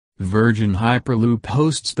Virgin Hyperloop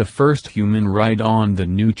hosts the first human ride on the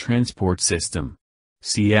new transport system.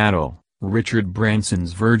 Seattle, Richard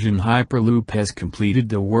Branson's Virgin Hyperloop has completed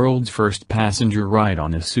the world's first passenger ride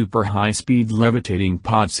on a super high-speed levitating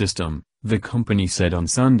pod system, the company said on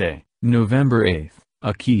Sunday, November 8,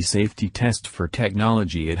 a key safety test for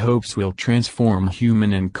technology it hopes will transform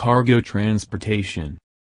human and cargo transportation.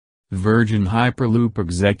 Virgin Hyperloop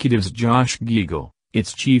executives Josh Giegel,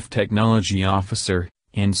 its chief technology officer,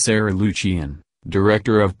 and Sara Luchian,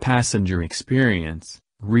 director of passenger experience,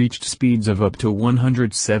 reached speeds of up to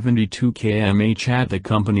 172 km/h at the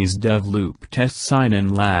company's DevLoop test site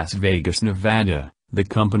in Las Vegas, Nevada, the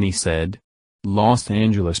company said. Los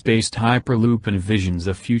Angeles-based Hyperloop envisions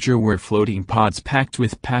a future where floating pods packed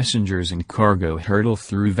with passengers and cargo hurtle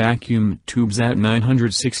through vacuum tubes at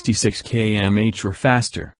 966 km/h or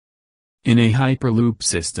faster. In a Hyperloop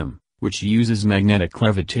system, which uses magnetic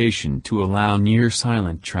levitation to allow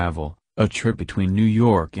near-silent travel, a trip between New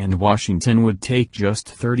York and Washington would take just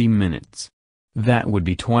 30 minutes. That would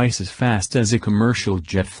be twice as fast as a commercial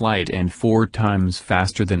jet flight and 4 times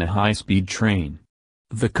faster than a high-speed train.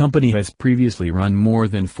 The company has previously run more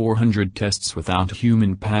than 400 tests without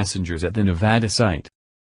human passengers at the Nevada site.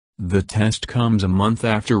 The test comes a month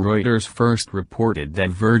after Reuters first reported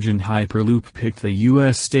that Virgin Hyperloop picked the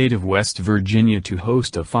U.S. state of West Virginia to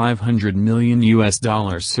host a $500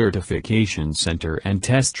 million certification center and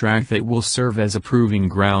test track that will serve as a proving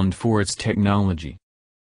ground for its technology.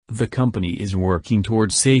 The company is working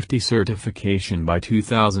towards safety certification by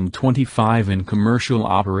 2025 and commercial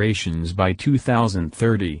operations by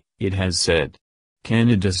 2030, it has said.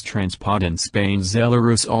 Canada's Transpod and Spain's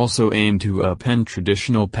Zelarus also aim to upend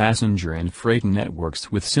traditional passenger and freight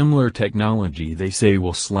networks with similar technology they say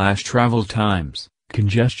will slash travel times,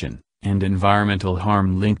 congestion, and environmental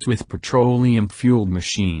harm linked with petroleum-fueled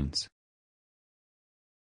machines.